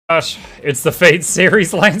Gosh, it's the Fate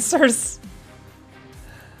series Lancers.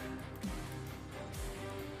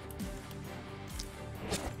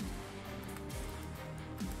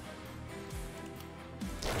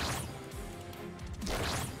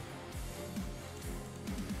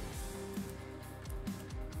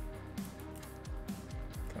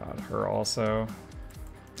 God, her also.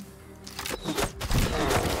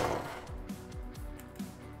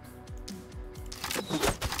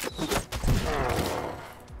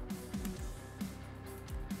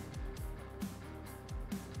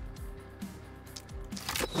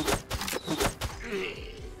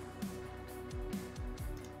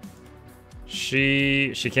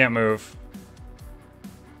 She can't move.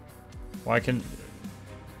 Why can...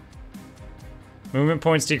 Movement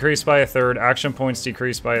points decreased by a third, action points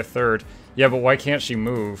decreased by a third. Yeah, but why can't she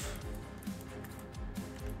move?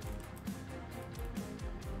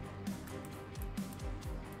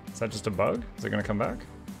 Is that just a bug? Is it gonna come back?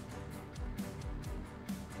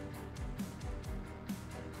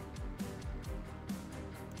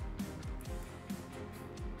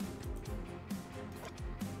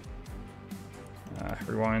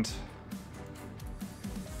 Rewind.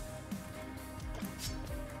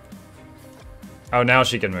 Oh, now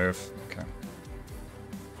she can move. Okay.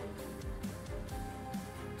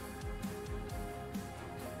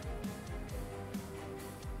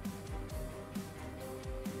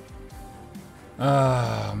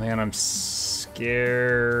 Oh, man, I'm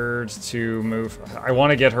scared to move. I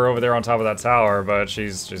want to get her over there on top of that tower, but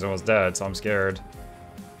she's almost dead, so I'm scared.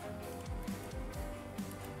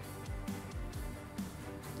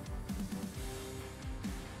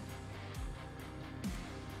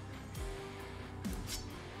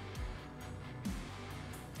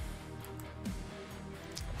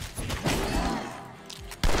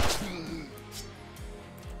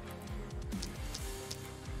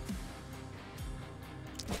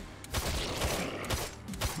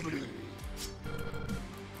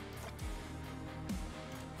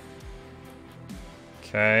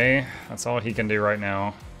 Okay, that's all he can do right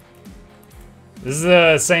now. This is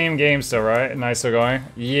the same game still, right? Nice, still going?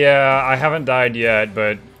 Yeah, I haven't died yet,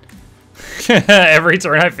 but every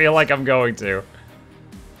turn I feel like I'm going to.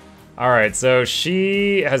 Alright, so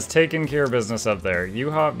she has taken care of business up there.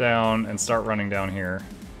 You hop down and start running down here.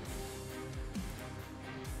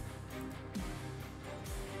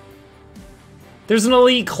 There's an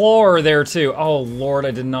elite clawer there too. Oh lord,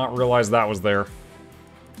 I did not realize that was there.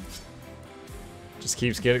 Just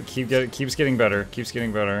keeps getting better. Keeps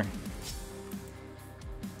getting better.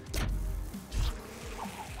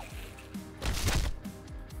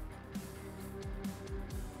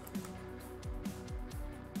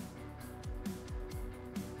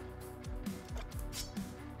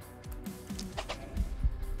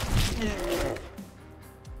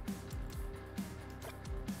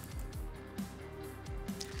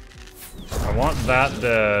 I want that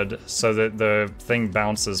dead so that the thing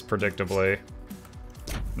bounces predictably.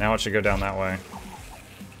 Now it should go down that way.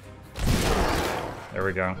 There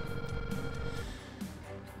we go.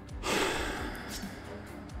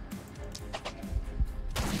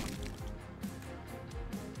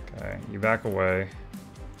 Okay, you back away.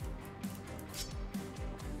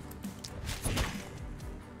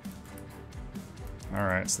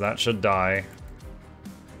 Alright, so that should die.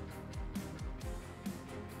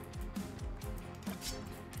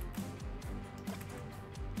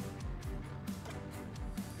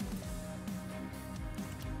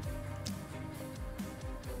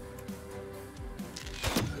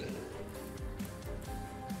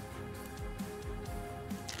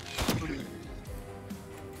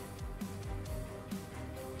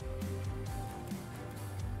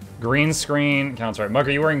 Green screen counts, right? Muck,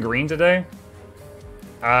 are you wearing green today?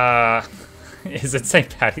 Is it St.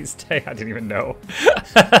 Patty's Day? I didn't even know.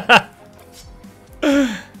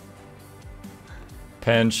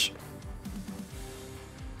 Pinch.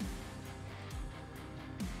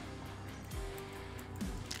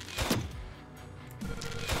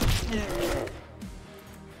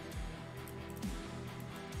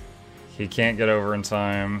 He can't get over in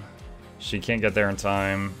time. She can't get there in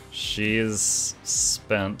time. She is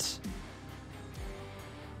spent.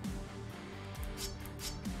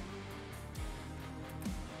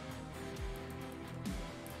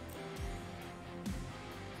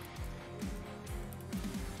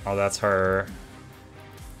 Oh, that's her.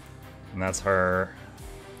 And that's her.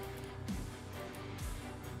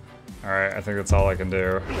 Alright, I think that's all I can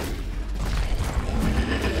do.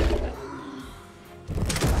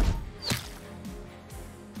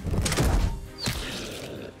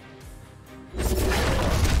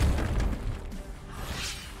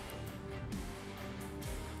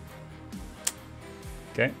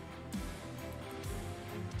 Okay.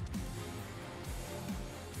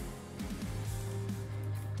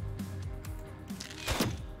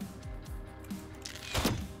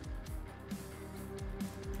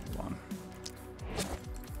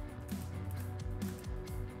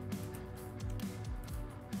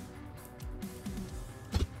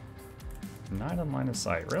 Denied on line of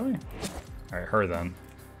sight, really? Alright, her then.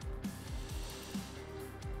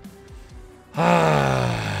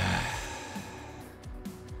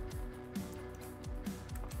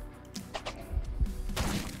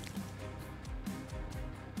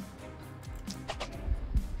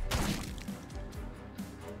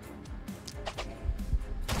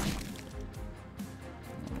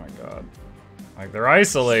 Like, they're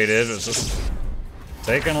isolated, it's just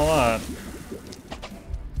taking a lot.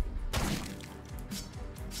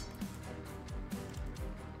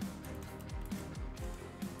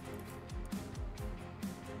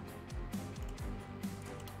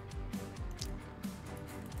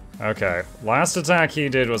 Okay, last attack he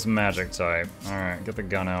did was magic type. Alright, get the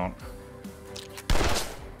gun out.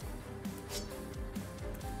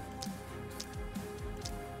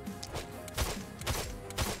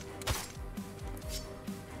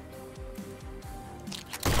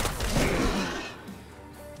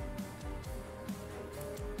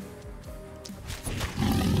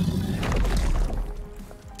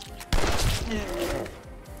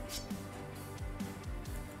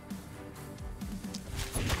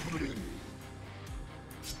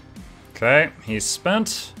 Okay, he's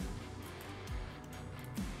spent.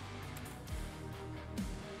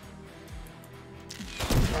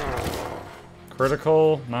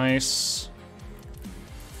 Critical, nice.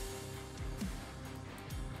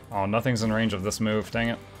 Oh, nothing's in range of this move, dang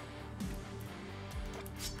it.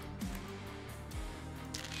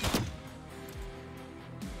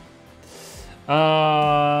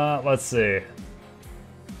 Let's see.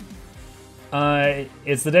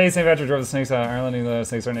 It's the day St. Patrick drove the snakes out of Ireland, even though the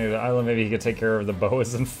snakes aren't native to the island. Maybe he could take care of the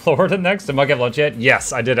boas in Florida next. Did Mug have lunch yet?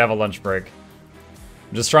 Yes, I did have a lunch break.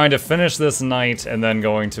 I'm just trying to finish this night and then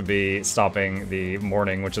going to be stopping the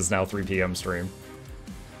morning, which is now 3 p.m. stream.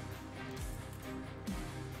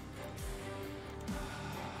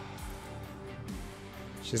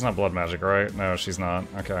 She's not blood magic, right? No, she's not.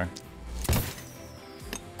 Okay.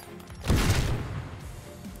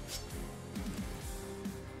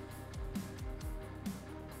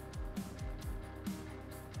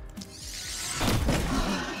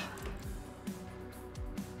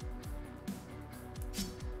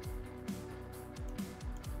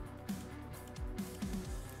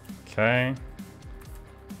 Okay.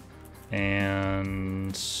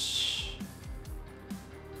 And...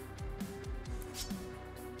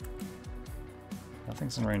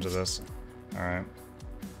 nothing's in range of this. Alright.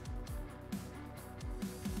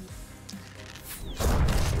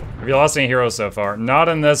 Have you lost any heroes so far? Not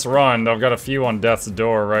in this run. I've got a few on death's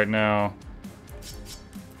door right now.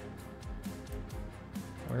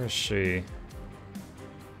 Where is she?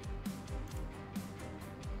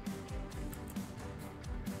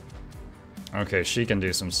 Okay, she can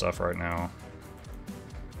do some stuff right now.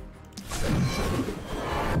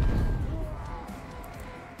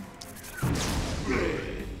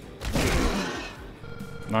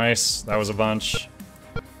 Nice, that was a bunch.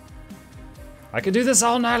 I could do this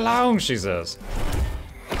all night long, she says.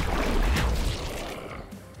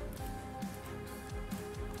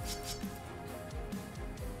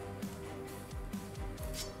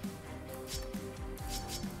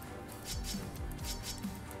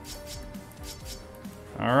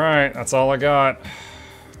 Alright, that's all I got.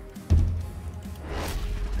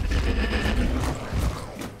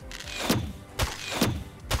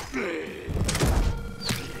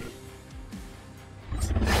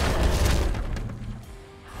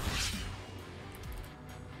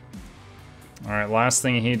 Alright, last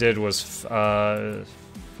thing he did was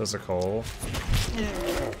physical.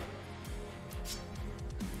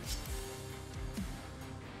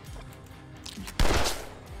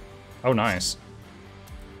 Oh, nice.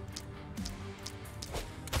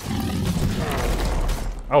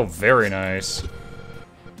 Oh, very nice.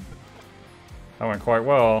 That went quite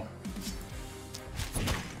well.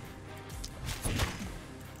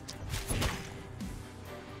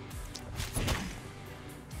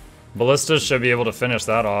 Ballista should be able to finish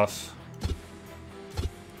that off.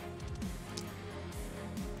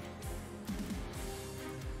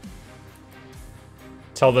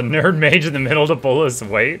 Tell the nerd mage in the middle to pull his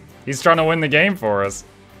weight. He's trying to win the game for us.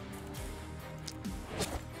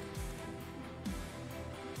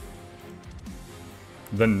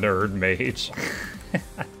 The nerd mage.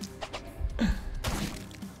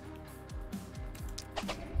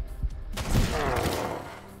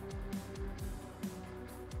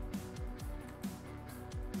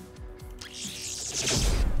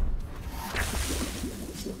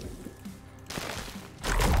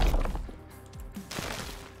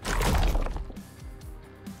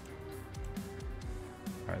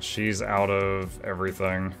 Alright, she's out of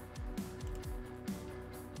everything.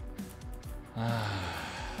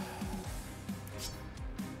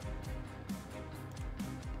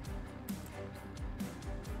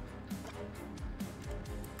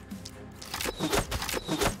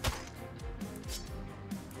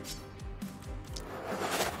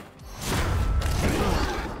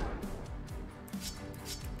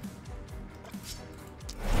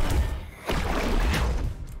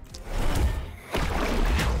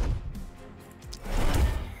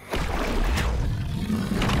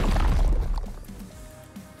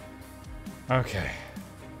 Okay.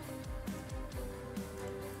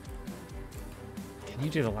 Can you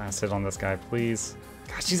do the last hit on this guy, please?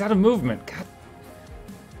 God, she's out of movement. God.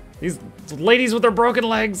 These ladies with their broken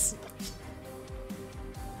legs.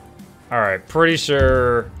 Alright, pretty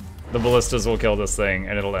sure the ballistas will kill this thing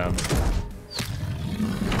and it'll end.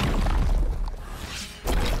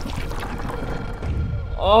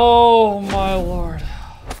 Oh my lord.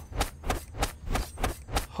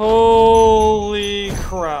 Holy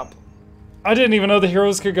crap. I didn't even know the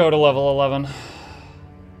heroes could go to level 11.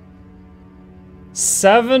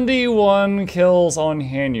 71 kills on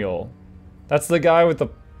Haniel. That's the guy with the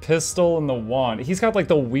pistol and the wand. He's got like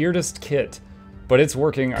the weirdest kit, but it's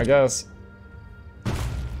working, I guess.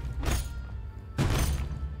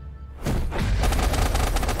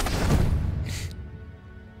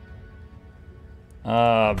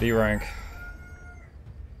 B rank.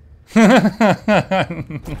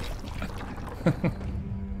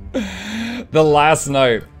 The last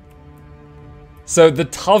night. So the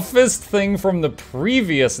toughest thing from the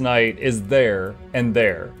previous night is there and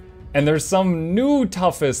there. And there's some new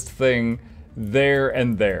toughest thing there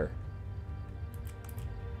and there.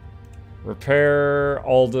 Repair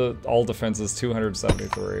all defenses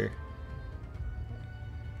 273.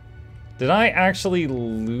 Did I actually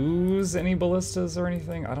lose any ballistas or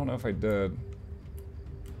anything? I don't know if I did.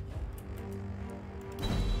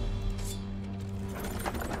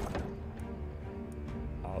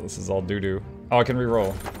 This is all doo-doo. Oh, I can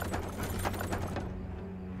re-roll.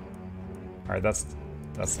 Alright, that's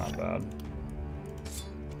not bad.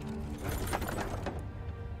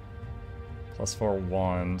 +4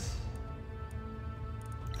 wand.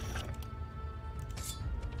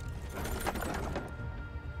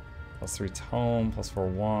 +3 tome, +4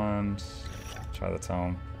 wand. Try the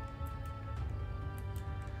tome.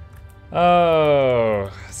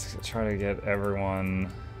 Oh, let's try to get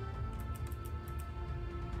everyone.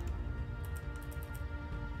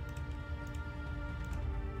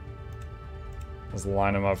 Let's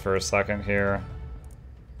line them up for a second here.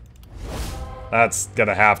 That's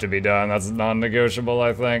gonna have to be done. That's non-negotiable,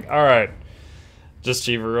 I think. All right, just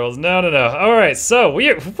cheaper rolls. No. All right, so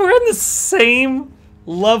we're in the same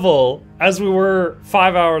level as we were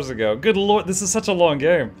 5 hours ago. Good lord, this is such a long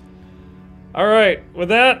game. All right, with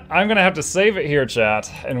that, I'm gonna have to save it here,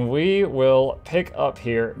 chat, and we will pick up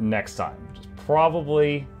here next time, which is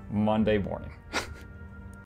probably Monday morning.